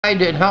I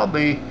didn't help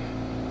me.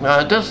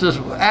 This is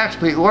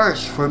actually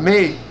worse for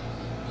me.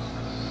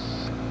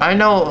 I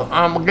know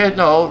I'm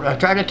getting old. I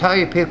try to tell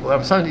you people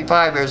I'm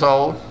 75 years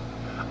old.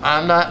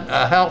 I'm not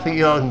a healthy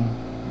young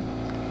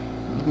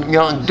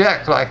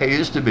dick like I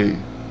used to be.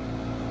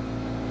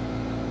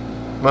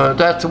 But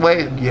that's the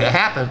way it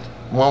happens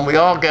when we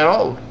all get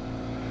old.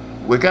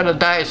 We're gonna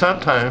die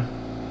sometime.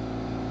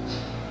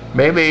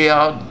 Maybe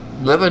I'll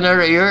live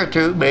another year or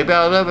two. Maybe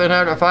I'll live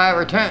another 5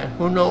 or 10.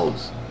 Who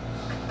knows?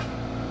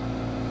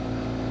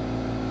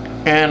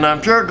 And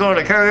I'm sure going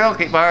to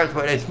karaoke bars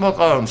where they smoke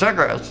all them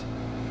cigarettes,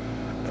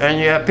 and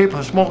you have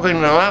people smoking to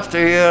the left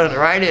of you, and the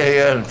right of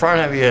you, in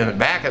front of you, and the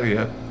back of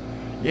you,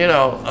 you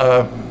know,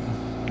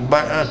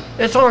 but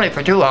it's only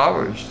for 2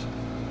 hours.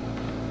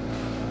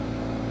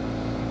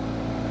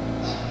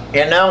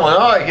 In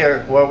Illinois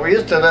here, where we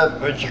used to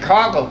live in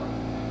Chicago,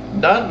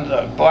 none of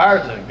the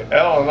bars in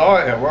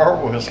Illinois and we're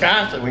over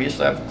Wisconsin, we used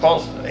to have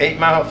close to 8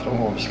 miles from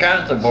the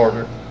Wisconsin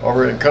border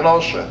over in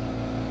Kenosha.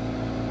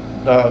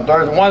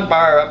 There's one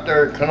bar up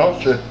there in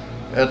Kenosha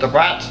at the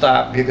Brat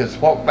Stop. You can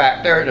smoke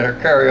back there in their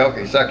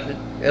karaoke section.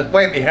 It's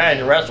way behind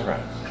the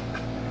restaurant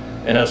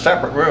in a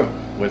separate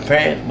room with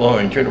fans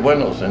blowing through the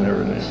windows and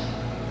everything.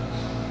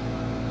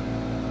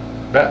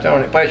 That's the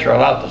only place you're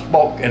allowed to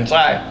smoke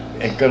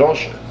inside in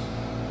Kenosha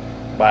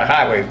by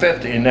Highway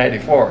 50 and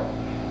 94.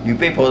 You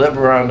people who live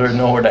around there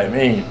know what I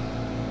mean.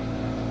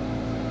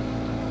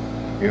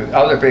 You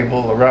other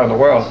people around the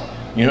world,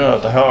 you know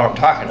what the hell I'm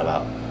talking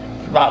about.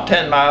 It's about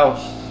 10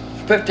 miles,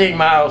 15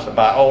 miles from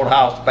my old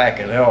house back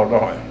in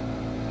Illinois.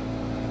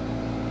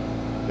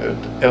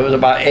 It was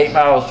about 8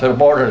 miles to the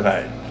border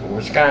line, the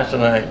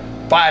Wisconsin line.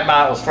 5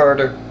 miles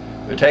further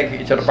to take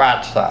you to the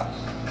Brat Stop.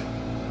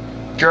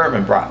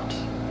 German brats.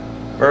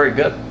 Very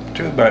good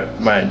too,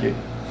 mind you.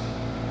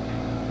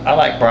 I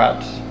like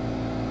brats.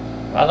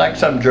 I like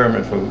some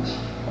German food.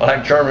 I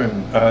like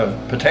German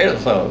potato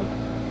salad.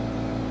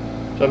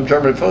 Some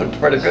German food is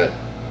pretty good.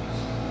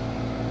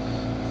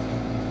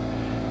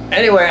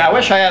 Anyway, I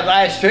wish I had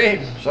live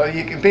stream so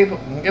people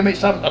can give me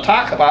something to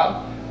talk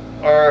about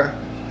or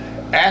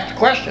ask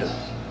questions.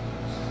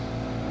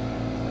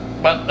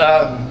 But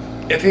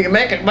if you can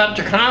make a bunch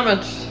of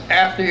comments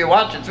after you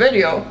watch this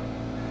video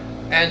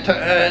and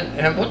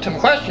put some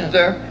questions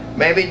there,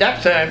 maybe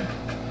next time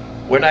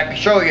when I can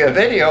show you a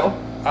video,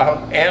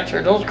 I'll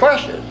answer those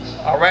questions.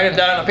 I'll write them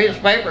down on a piece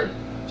of paper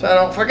so I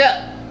don't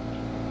forget.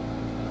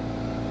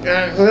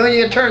 And when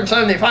you turn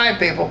 75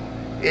 people,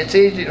 it's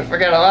easy to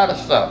forget a lot of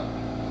stuff.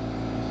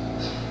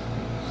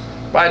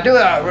 But I do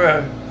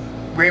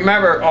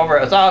remember over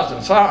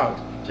 1,000 songs,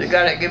 so you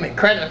gotta give me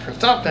credit for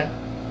something.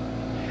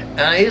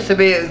 And I used to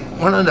be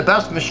one of the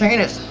best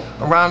machinists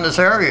around this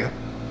area.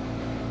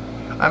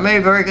 I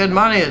made very good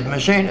money as a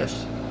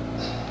machinist.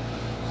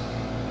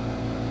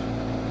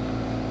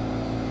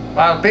 A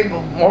lot of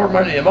people, more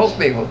money than most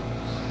people.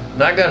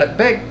 And I got a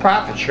big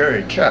profit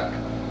sharing check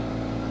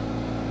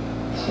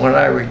when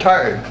I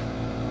retired.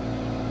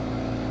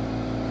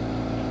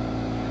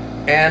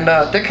 And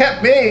they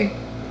kept me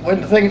when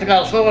the things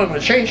got slow in the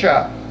machine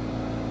shop.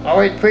 I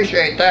always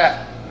appreciate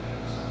that.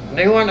 And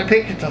they wanted to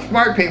pick the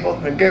smart people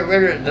and get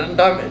rid of the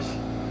dummies.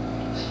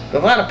 A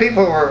lot of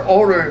people were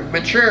older,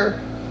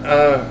 mature,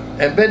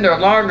 and been there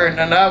longer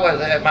than I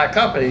was at my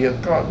company.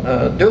 It's called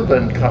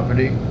Dublin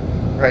Company,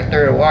 right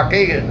there in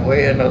Waukegan,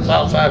 way in the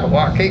south side of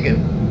Waukegan.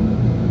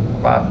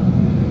 About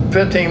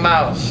 15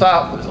 miles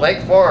south is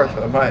Lake Forest,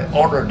 where my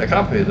owner of the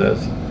company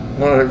is.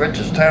 One of the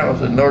richest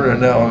towns in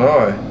northern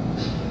Illinois,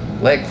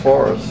 Lake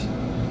Forest.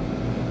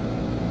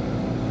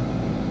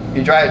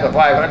 He drives a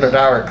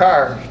 $500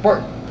 car,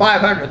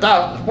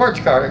 $500,000 sports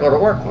car to go to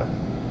work with.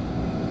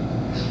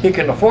 He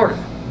can afford it.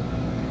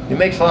 He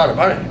makes a lot of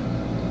money.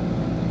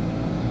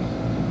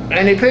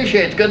 And he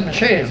appreciates good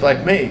machinists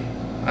like me.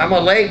 I'm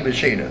a lathe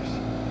machinist.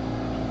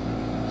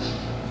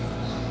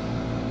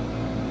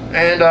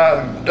 And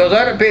those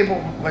other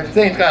people, when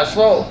things got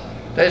slow,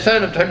 they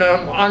sent them to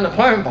the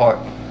unemployment board.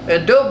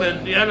 In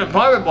Dublin, the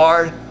unemployment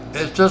board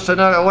is just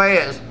another way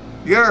is,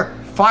 you're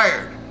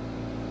fired.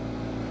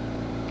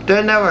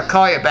 They never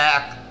call you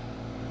back.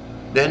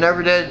 They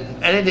never did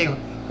anything.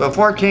 For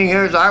 14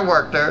 years I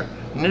worked there,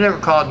 and they never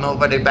called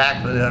nobody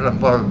back from the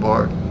unemployment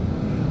board.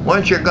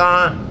 Once you're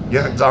gone,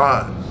 you're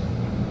gone.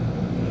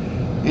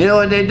 You know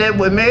what they did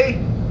with me?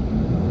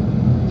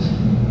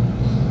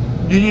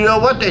 You know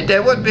what they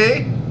did with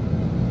me?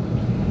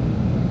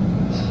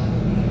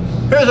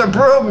 Here's a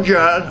broom,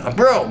 John, a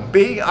broom,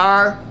 B-R-O-O-M,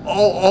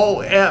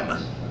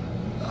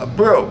 a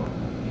broom.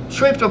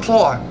 Sweep the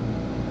floor.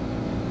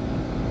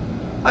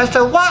 I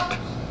said, what?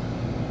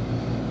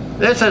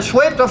 They said,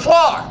 sweep the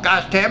floor,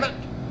 gosh damn it.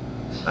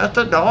 I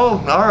said, oh,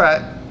 all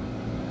right.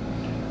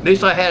 At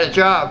least I had a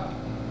job.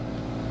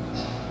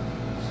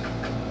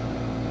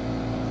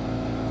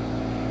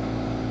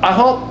 I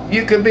hope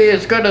you can be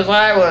as good as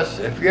I was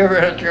if you ever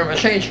enter a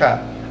machine shop.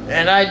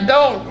 And I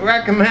don't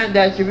recommend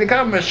that you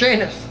become a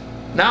machinist.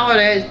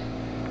 Nowadays,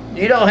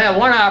 you don't have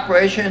one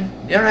operation,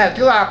 you don't have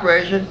 2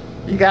 operations,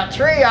 you got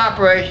 3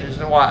 operations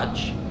to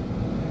watch.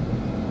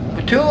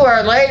 2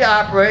 are lathe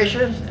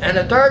operations, and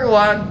the third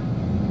one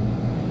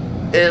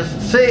is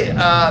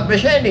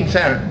machining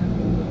center.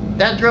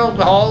 That drills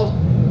the holes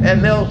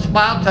and mills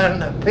spots on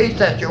the piece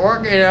that you're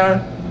working on,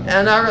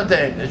 and other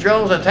things. It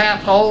drills and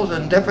taps holes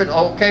in different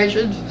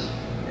locations,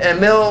 and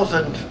mills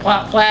and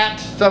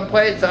flats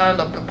someplace on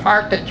the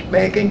part that you're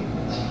making,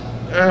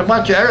 and a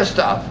bunch of other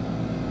stuff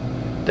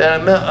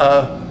that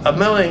a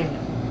milling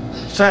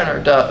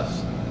center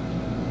does.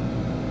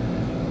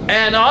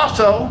 And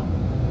also,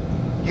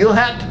 you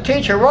have to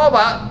teach a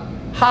robot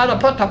how to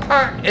put the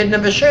part in the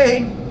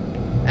machine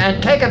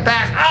and take it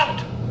back out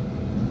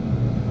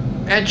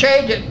and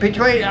change it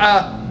between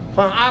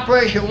from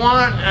operation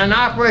 1 and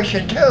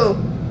operation 2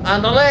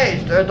 on the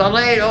lathe. There's a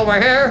lathe over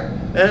here,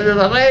 and there's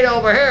a lathe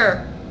over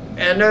here,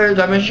 and there's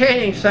a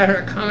machining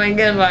center coming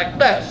in like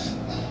this.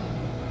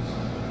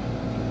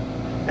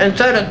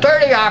 Instead of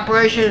 30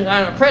 operations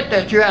on a print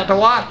that you have to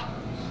watch,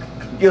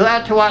 you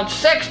have to watch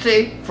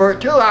 60 for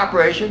 2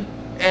 operations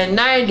and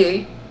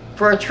 90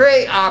 for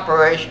 3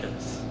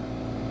 operations.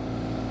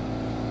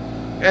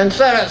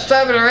 Instead of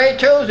 7 or 8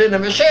 tools in the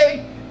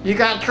machine, you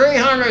got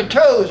 300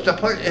 tools to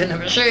put in the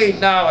machine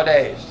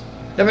nowadays.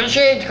 The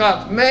machines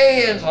cost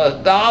millions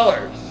of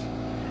dollars,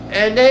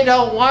 and they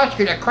don't want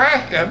you to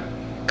crash them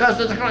because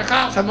it's going to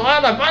cost them a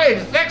lot of money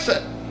to fix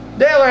it.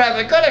 They would have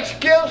a good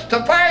excuse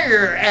to fire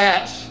your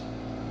ass.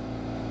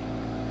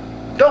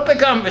 Don't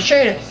become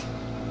machinists.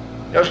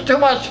 There's too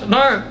much to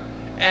learn,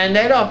 and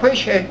they don't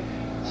appreciate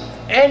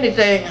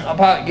anything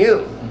about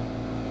you.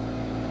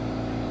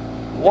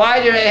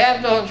 Why do they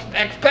have those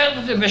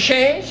expensive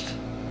machines?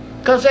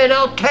 Because they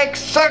don't take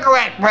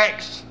cigarette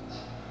breaks.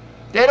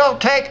 They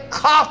don't take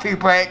coffee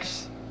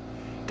breaks.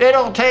 They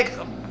don't take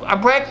a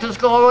break to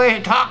go away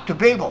and talk to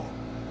people.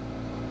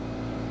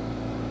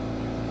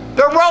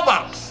 They're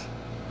robots.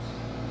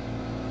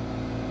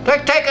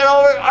 They're taking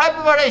over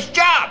everybody's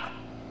job.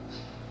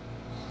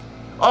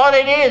 All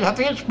they need is a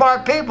few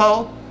smart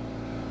people,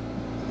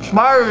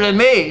 smarter than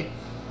me,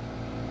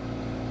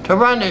 to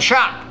run the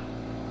shop.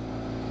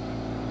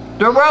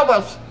 The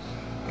robots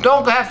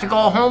don't have to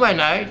go home at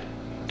night.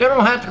 They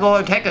don't have to go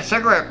and take a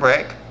cigarette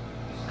break.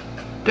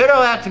 They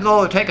don't have to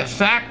go and take a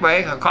snack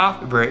break, a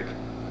coffee break.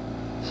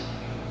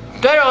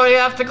 They don't even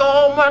have to go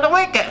home on the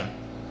weekend.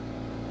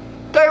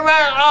 They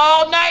run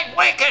all night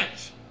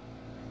weekends.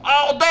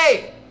 All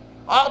day.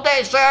 All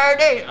day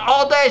Saturday,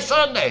 all day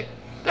Sunday.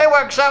 They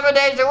work 7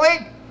 days a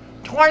week,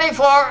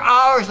 24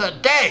 hours a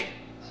day.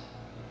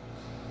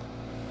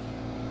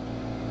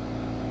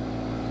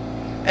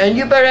 And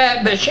you better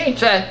have machines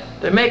that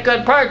make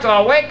good parts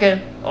all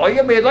weekend, or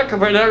you'll be looking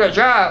for another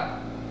job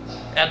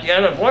at the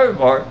unemployment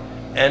board,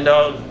 and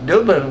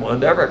Dublin will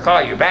never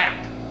call you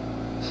back.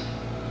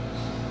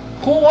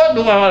 Who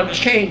wouldn't want a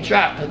machine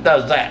shop that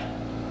does that?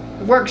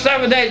 Work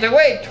 7 days a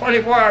week,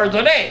 24 hours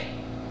a day.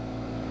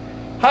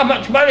 How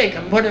much money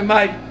can put in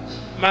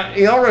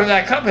the owner of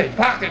that company's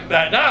pocket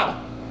right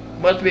now?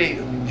 Must be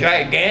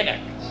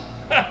gigantic.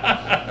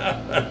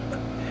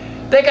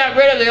 They got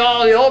rid of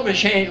all the old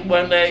machines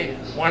when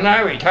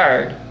I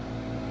retired.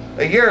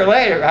 A year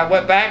later, I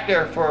went back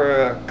there for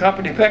a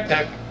company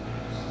picnic,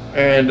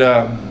 and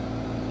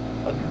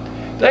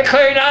they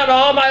cleared out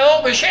all my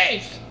old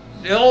machines,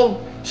 the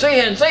old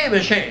CNC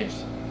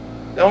machines.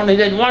 They only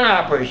did 1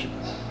 operation.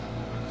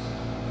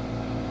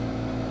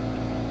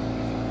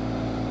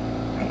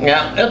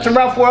 Yeah, it's a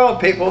rough world,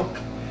 people,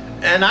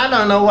 and I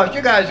don't know what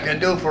you guys can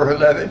do for a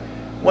living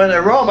when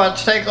the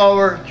robots take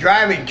over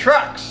driving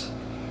trucks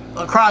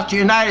across the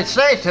United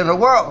States and the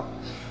world.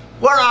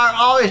 What are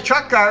all these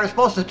truck drivers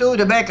supposed to do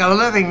to make a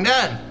living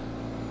then?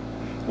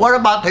 What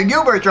about the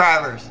Uber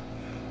drivers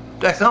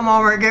that come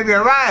over and give you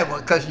a ride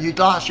because you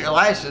lost your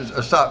license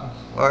or something,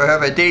 or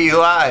have a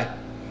DUI,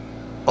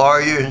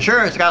 or your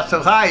insurance got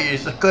so high you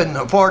just couldn't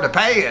afford to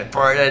pay it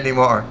for it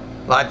anymore,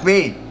 like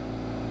me.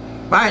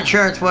 My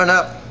insurance went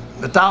up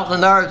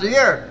 $1,000 a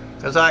year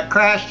because I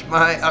crashed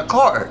my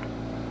Accord.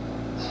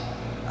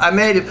 I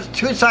made a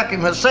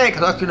 2-second mistake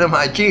looking at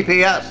my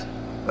GPS.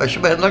 I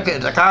should have been looking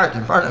at the cars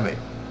in front of me.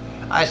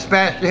 I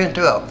smashed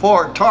into a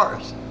Ford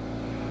Taurus.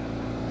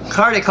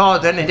 Hardly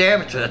caused any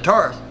damage to the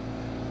Taurus.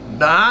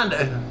 The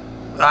Honda,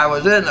 I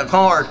was in the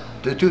car,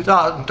 the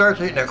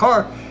 2013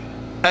 Accord,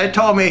 they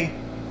told me,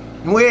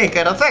 we ain't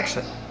gonna fix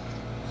it.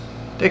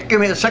 They give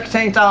me a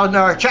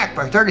 $16,000 check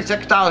for a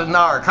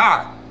 $36,000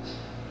 car.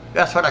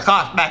 That's what it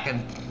cost back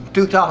in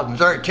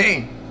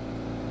 2013.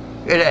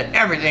 It had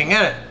everything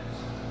in it.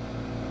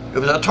 It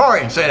was a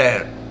Touring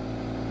sedan.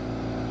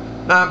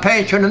 Now I'm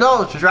paying to the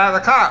nose to drive a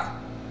car.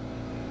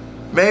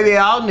 Maybe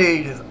I'll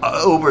need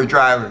an Uber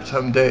driver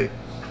someday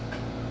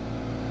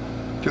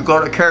to go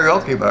to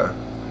karaoke bar.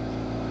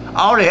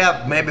 I only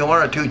have maybe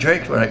 1 or 2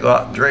 drinks when I go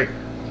out and drink.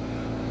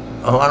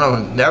 I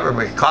don't never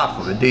be caught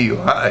with a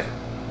DUI.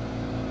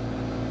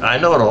 I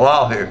know the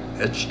law here,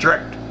 it's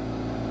strict.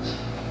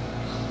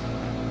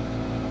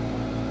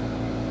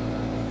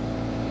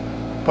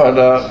 But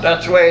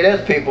that's the way it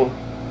is, people.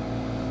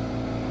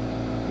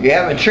 You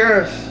have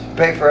insurance,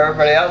 pay for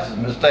everybody else's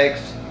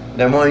mistakes.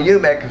 Then when you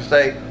make a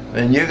mistake,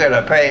 then you're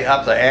gonna pay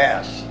up the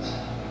ass.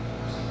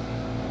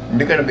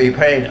 You're going to be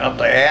paying up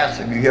the ass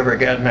if you ever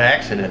get in an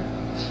accident.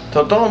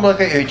 So don't look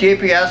at your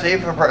GPS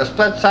even for a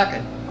split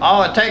second.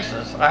 All it takes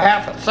is a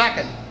half a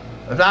second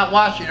of not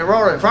watching the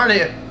road in front of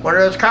you when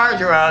there's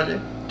cars around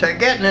you to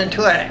getting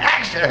into an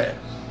accident.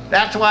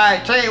 That's why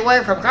I stay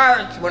away from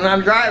cars when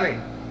I'm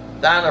driving.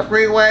 Down the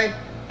freeway,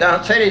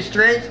 down city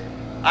streets,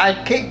 I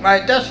keep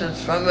my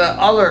distance from the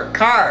other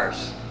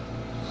cars.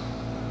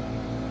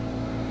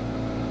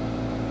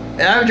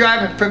 And I've been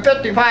driving for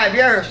 55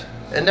 years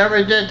and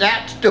never did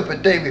that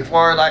stupid thing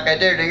before like I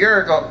did a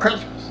year ago at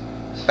Christmas,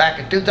 back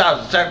in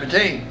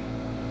 2017.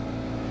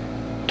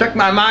 Took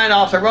my mind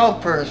off the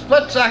road for a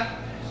split second,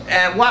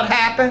 and what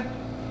happened?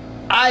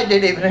 I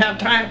didn't even have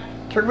time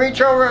to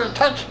reach over and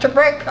touch the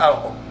brake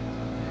pedal.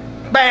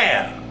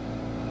 Bam!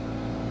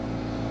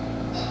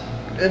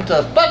 Into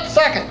a split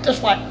second,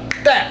 just like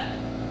that.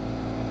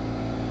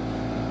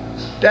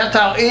 That's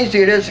how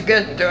easy it is to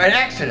get into an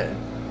accident.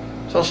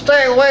 So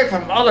stay away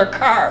from other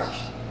cars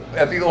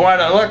if you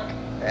want to look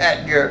at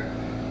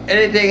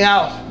anything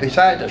else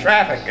besides the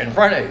traffic in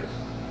front of you.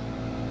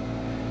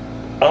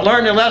 I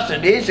learned the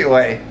lesson the easy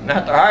way,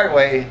 not the hard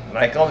way,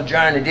 like old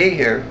Johnny D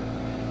here,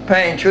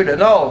 paying through the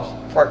nose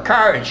for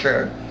car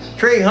insurance,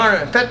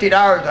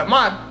 $350 a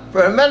month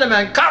for a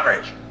minimum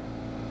coverage.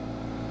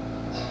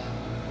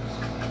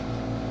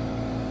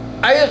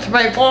 I used to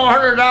pay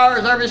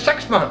 $400 every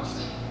 6 months.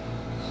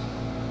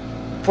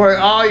 For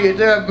all you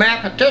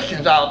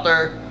mathematicians out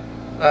there,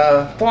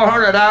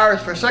 $400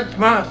 for 6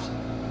 months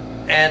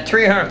and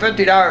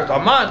 $350 a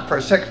month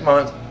for 6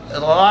 months is a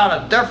lot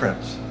of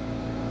difference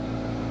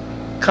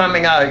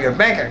coming out of your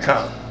bank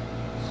account.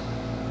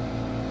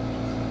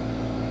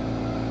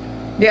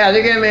 Yeah,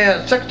 they gave me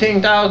a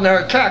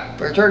 $16,000 check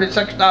for a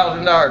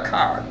 $36,000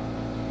 car.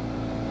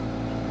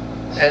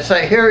 And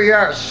say, here you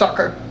are,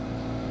 sucker.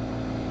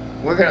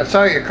 We're going to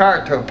sell your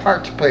car to a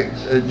parts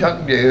place, a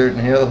junk dealer,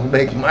 and he'll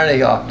make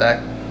money off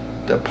that,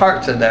 the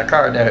parts in that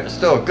car that are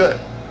still good.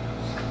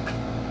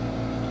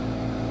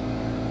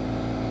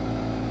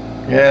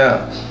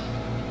 Yeah.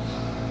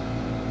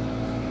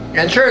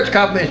 Insurance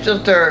companies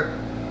just there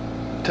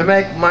to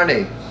make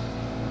money.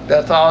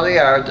 That's all they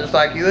are, just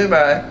like you and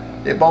I.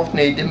 They both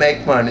need to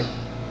make money.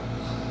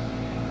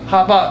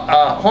 How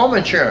about home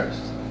insurance?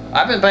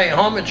 I've been paying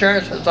home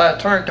insurance since I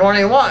turned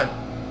 21.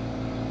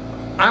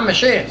 I'm a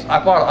machinist.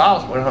 I bought a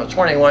house when I was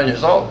 21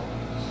 years old.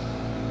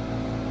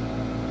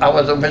 I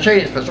was a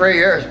machinist for 3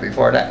 years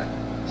before that.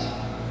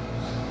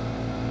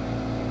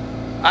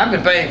 I've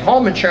been paying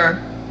home insurance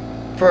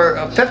for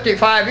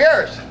 55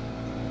 years.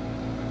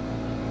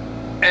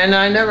 And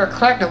I never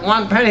collected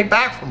 1 penny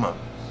back from them.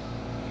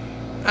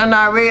 And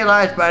I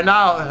realize by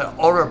now, as an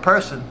older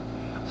person,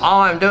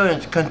 all I'm doing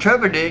is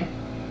contributing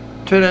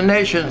to the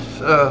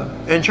nation's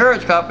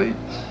insurance company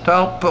to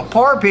help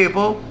poor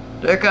people.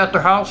 They got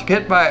their house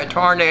hit by a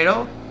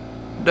tornado,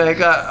 they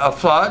got a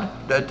flood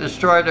that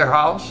destroyed their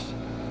house,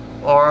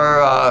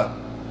 or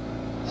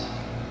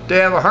they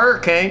have a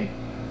hurricane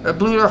that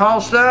blew their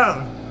house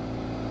down,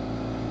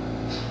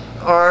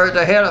 or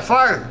they had a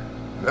fire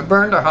that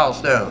burned their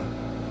house down.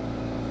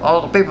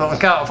 All the people in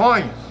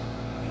California.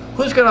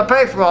 Who's going to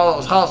pay for all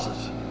those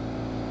houses?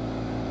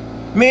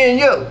 Me and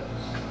you.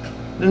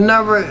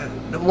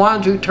 The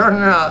ones who turn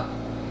our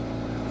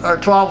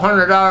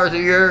 $1,200 a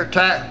year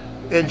tax,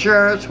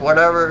 insurance,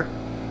 whatever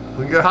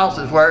your house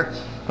is worth.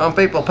 Some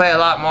people pay a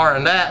lot more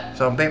than that.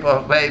 Some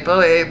people pay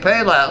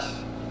less.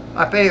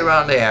 I pay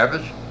around the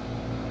average.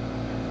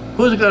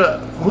 Who's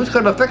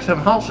gonna fix them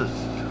houses?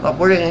 Where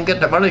are they gonna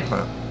get the money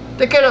from?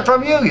 They get it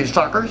from you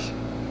suckers.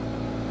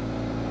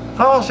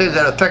 How else is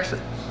gonna fix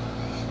it?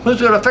 Who's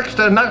going to fix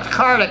the next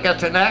car that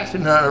gets in an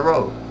accident on the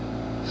road?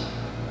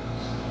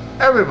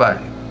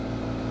 Everybody.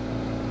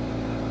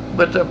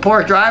 But the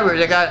poor driver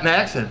that got in an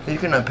accident,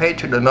 he's going to pay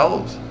to the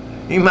nose.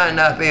 He might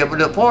not be able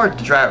to afford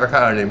to drive a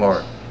car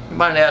anymore. He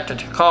might have to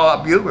call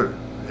up Uber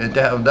if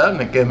that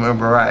doesn't give him a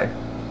ride.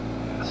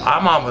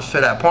 I'm almost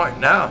to that point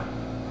now.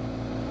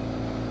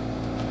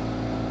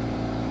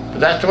 But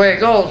that's the way it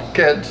goes,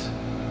 kids.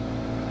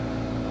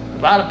 A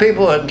lot of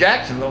people in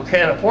Jacksonville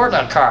can't afford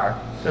that car.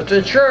 The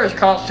insurance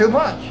costs too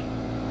much.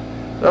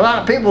 There are a lot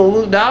of people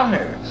who move down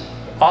here,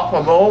 off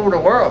of all over the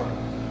world.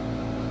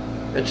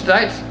 It's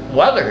nice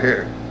weather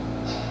here.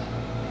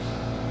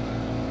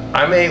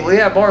 I mean, we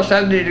have more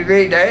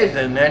 70-degree days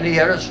than any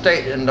other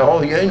state in the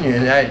whole Union, the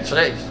United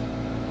States.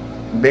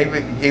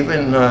 Maybe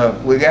even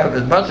we have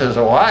as much as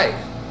Hawaii.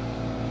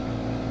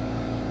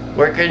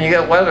 Where can you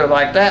get weather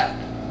like that?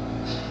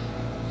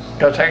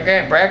 Because I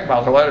can't brag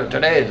about the weather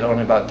today. It's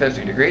only about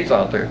 50 degrees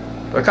out there.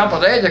 But a couple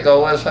of days ago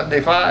it was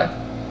 75.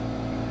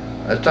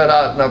 I stood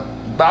out in the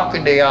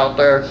balcony out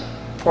there,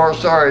 4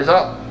 stories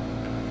up,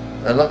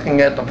 and looking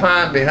at the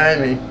pond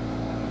behind me.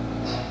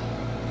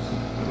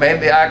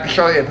 Maybe I can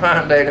show you a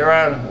pond later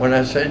on when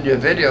I send you a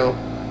video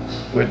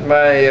with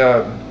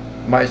my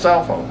my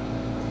cell phone.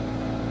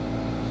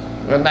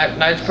 And that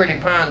nice pretty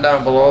pond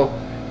down below,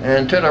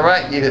 and to the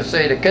right you can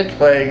see the kids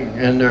playing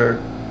in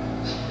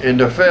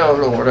their field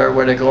or whatever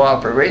where they go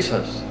out for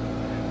recess,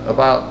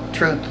 about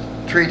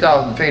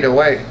 3,000 feet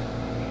away.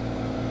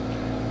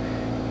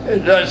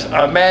 It's just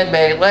a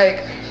man-made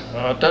lake,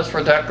 just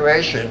for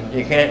decoration.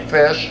 You can't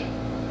fish,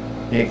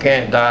 you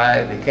can't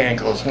dive, you can't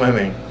go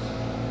swimming.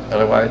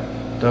 Otherwise,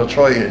 they'll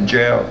throw you in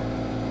jail.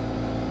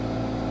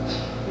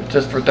 It's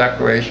just for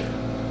decoration.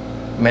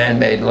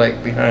 Man-made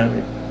lake behind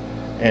me.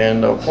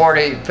 And the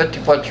 40,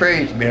 50-foot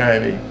trees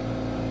behind me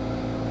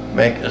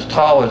make as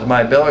tall as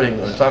my building,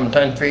 or some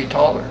 10 feet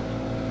taller.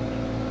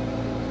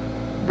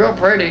 Real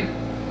pretty.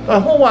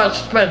 But who wants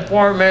to spend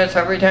 4 minutes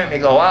every time you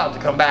go out to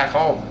come back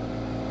home?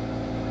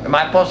 Am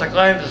I supposed to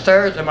climb the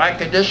stairs in my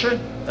condition?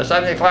 A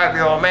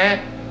 75-year-old man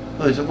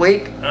who's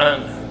weak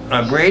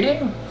on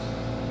breathing?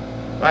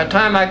 By the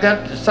time I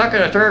get to the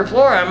second or third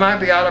floor, I might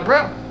be out of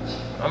breath.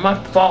 I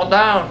might fall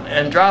down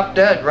and drop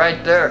dead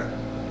right there.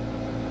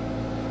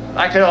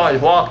 I could always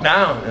walk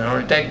down. It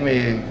only take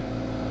me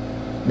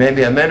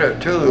maybe a minute or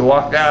two to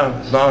walk down,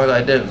 as long as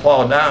I didn't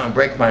fall down and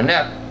break my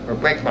neck or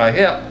break my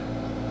hip.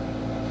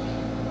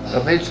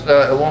 At least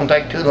it won't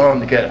take too long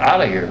to get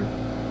out of here.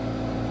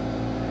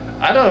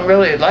 I don't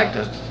really like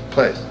this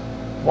place.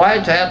 Why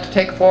does it have to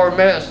take 4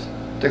 minutes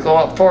to go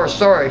up 4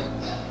 stories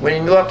when you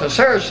can go up to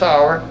Sears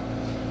Tower,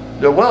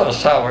 the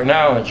Willis Tower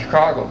now in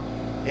Chicago,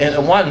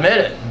 in 1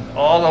 minute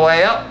all the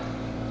way up?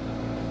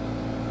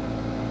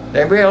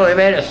 They really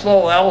made a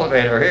slow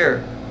elevator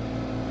here.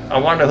 I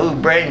wonder whose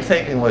brain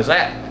thinking was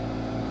that.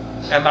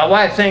 And my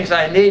wife thinks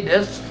I need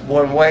this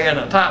one way in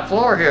the top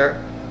floor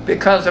here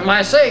because of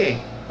my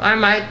singing. I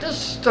might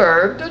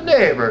disturb the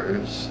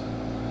neighbors.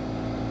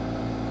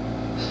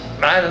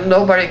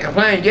 Nobody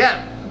complained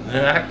yet.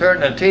 And I've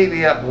turned the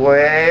TV up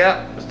way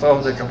up,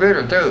 so the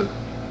computer too.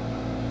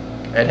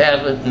 It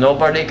hasn't,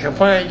 nobody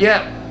complained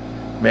yet.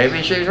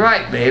 Maybe she's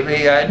right.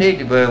 Maybe I need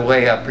to be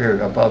way up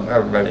here above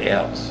everybody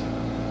else.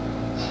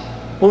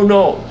 Who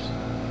knows?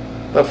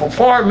 But for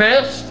 4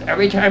 minutes,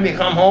 every time you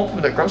come home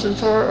from the grocery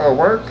store or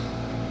work,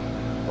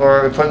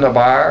 or from the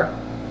bar,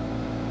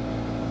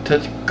 to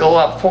go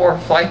up 4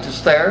 flights of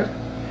stairs.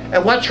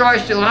 And what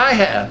choice do I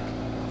have?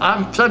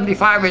 I'm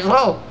 75 years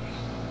old.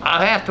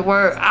 I have to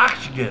wear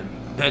oxygen.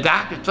 The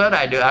doctor said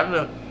I do. I don't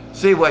know,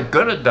 see what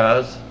good it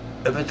does,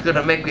 if it's going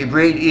to make me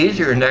breathe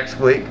easier next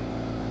week.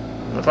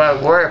 If I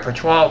wear it for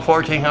 12,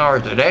 14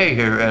 hours a day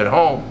here at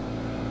home,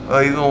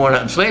 or even when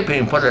I'm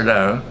sleeping, put it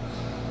down.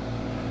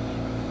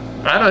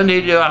 I don't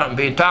need to go out and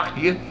be talking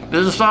to you.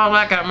 Does it sound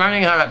like I'm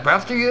running out of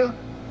breath to you?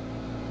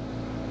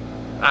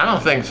 I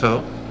don't think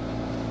so.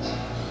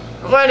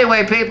 Well,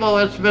 anyway, people,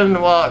 it's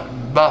been, what,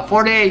 about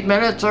 48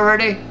 minutes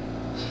already?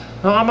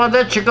 Well, I'm going to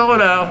let you go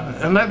now,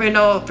 and let me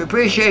know if you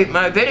appreciate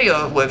my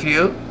video with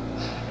you.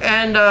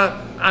 And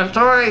I'm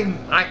sorry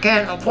I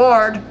can't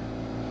afford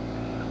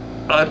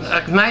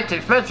a nice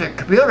expensive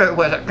computer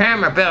with a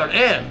camera built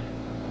in,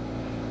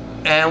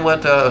 and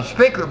with a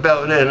speaker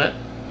built in it,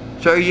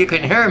 so you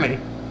can hear me.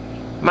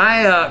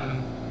 My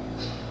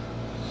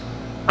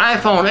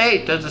iPhone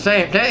 8 does the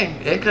same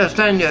thing. It can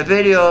send you a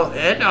video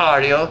and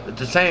audio at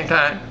the same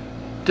time,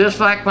 just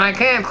like my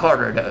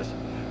camcorder does.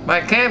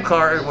 My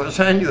camcorder will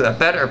send you a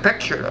better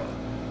picture though.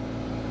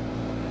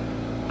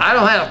 I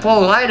don't have a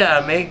full light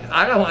on me.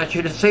 I don't want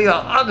you to see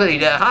how ugly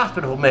that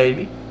hospital made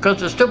me, because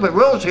the stupid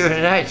rules here in the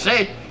United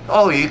States.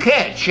 Oh, you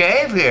can't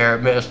shave here,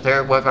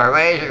 mister, with a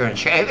razor and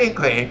shaving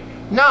cream.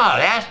 No,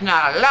 that's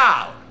not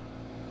allowed.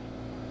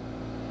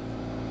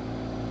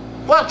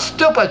 What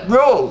stupid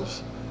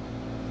rules?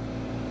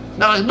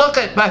 Now look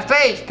at my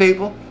face,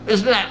 people.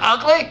 Isn't that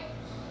ugly?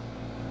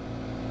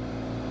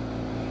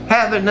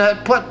 Having to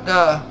put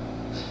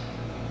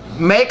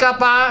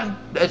makeup on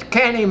that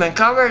can't even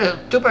cover the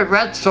stupid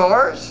red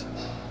sores?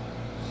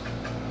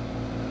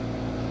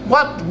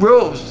 What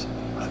rules?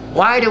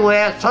 Why do we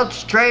have such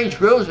strange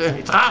rules in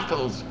these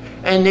hospitals?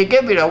 And they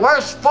give you the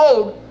worst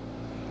food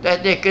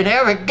that they can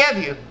ever give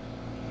you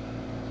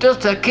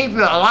just to keep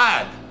you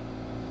alive.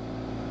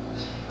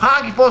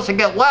 How are you supposed to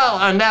get well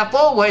on that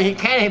food when you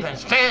can't even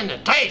stand the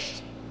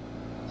taste?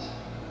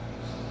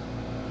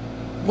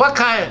 What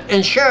kind of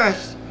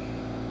insurance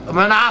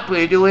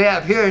monopoly do we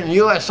have here in the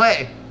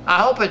USA?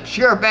 I hope it's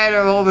sure better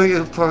over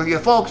you for your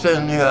folks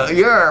in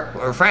Europe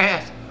or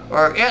France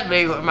or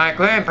Italy, where my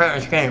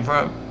grandparents came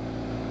from.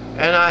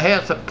 And I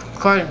had some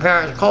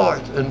grandparents, of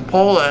course, in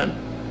Poland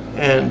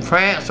and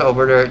France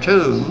over there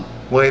too,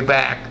 way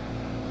back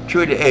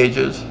through the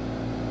ages.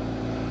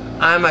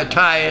 I'm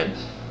Italian,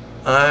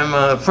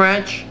 I'm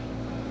French,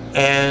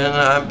 and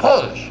I'm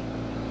Polish.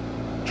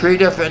 3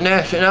 different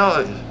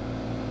nationalities.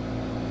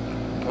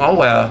 Oh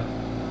well.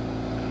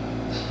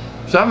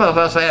 Some of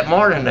us have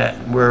more than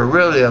that. We're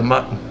really a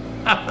mutton.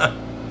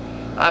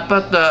 I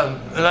put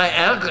like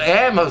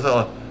animals,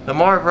 the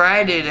more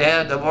variety they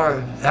have, the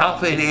more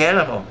healthy the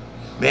animal.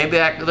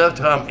 Maybe I could live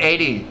till I'm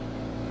 80,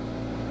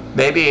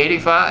 maybe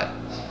 85.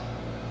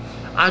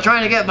 I'm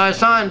trying to get my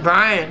son,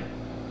 Brian,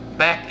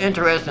 back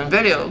interested in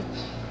videos.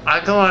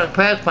 I go on and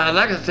pass my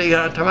legacy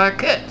on to my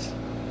kids.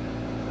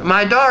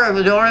 My daughter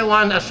was the only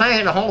one that sang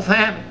in the whole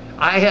family.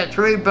 I had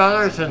 3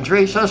 brothers and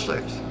 3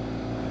 sisters.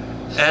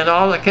 And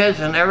all the kids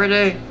and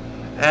everything,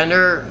 and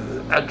their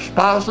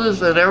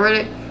spouses and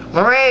everything.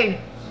 Lorraine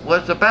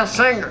was the best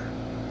singer.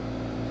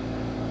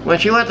 When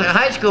she went to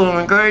high school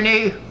in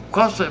Gurnee,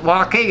 close to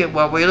Waukegan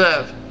where we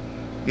lived,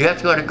 you have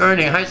to go to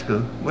Gurnee High School,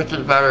 which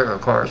is better,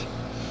 of course.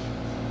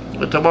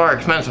 It's a more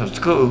expensive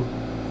school.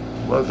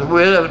 Well,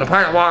 we live in a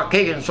part of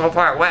Waukegan so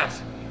far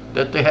west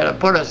that they had to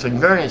put us in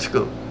Gurnee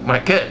School. My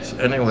kids,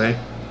 anyway.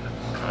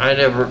 I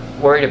never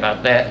worried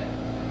about that.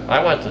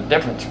 I went to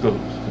different schools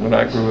when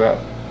I grew up.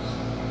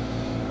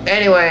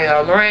 Anyway,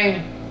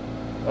 Lorraine,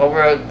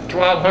 over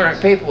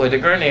 1,200 people at the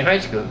Gurnee High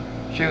School,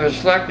 she was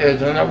selected as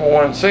the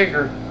 #1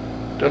 singer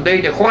to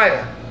lead the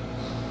choir.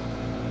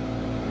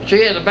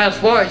 She had the best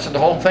voice of the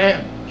whole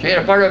family. She had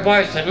a better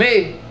voice than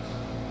me,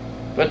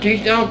 but you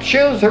don't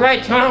choose the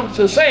right songs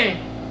to sing.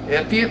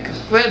 If you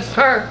convince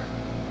her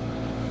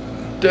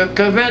to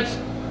convince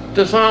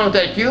the songs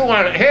that you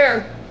want to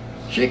hear,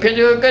 she can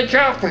do a good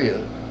job for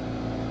you.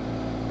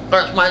 Of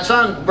course, my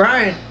son,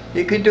 Brian,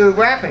 he could do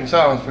rapping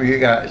songs for you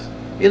guys.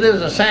 He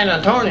lives in San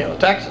Antonio,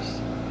 Texas.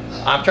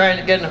 I'm trying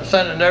to get him to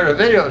send another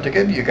video to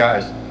give you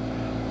guys.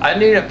 I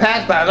need to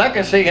pass my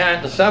legacy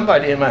on to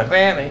somebody in my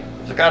family.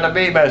 It's got to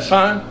be my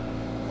son,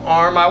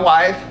 or my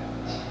wife,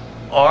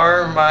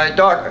 or my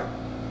daughter,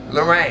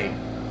 Lorraine.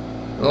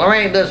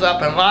 Lorraine lives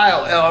up in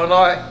Lisle,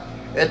 Illinois.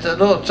 It's a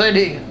little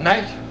city,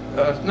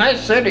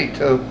 nice city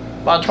too,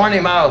 about 20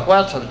 miles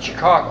west of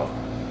Chicago.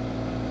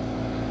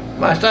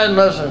 My son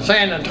lives in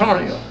San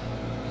Antonio.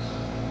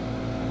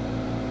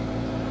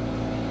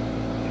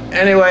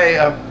 Anyway,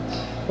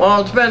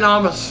 well, it's been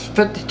almost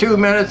 52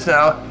 minutes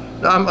now.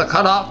 I'm gonna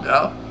cut off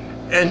now.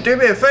 And do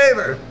me a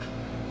favor,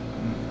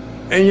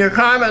 in your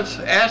comments,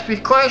 ask me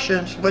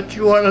questions, what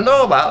you want to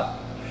know about.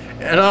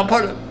 And I'll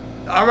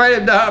write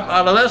it down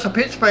on a list of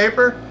piece of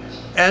paper,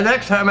 and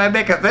next time I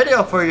make a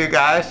video for you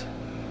guys,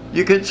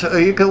 you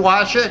can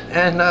watch it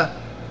and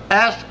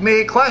ask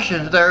me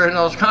questions there in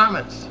those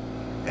comments.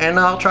 And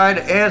I'll try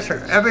to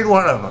answer every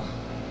one of them.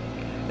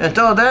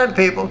 Until then,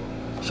 people,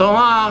 so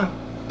long.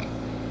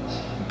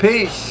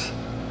 Peace.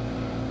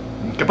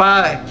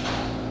 Goodbye.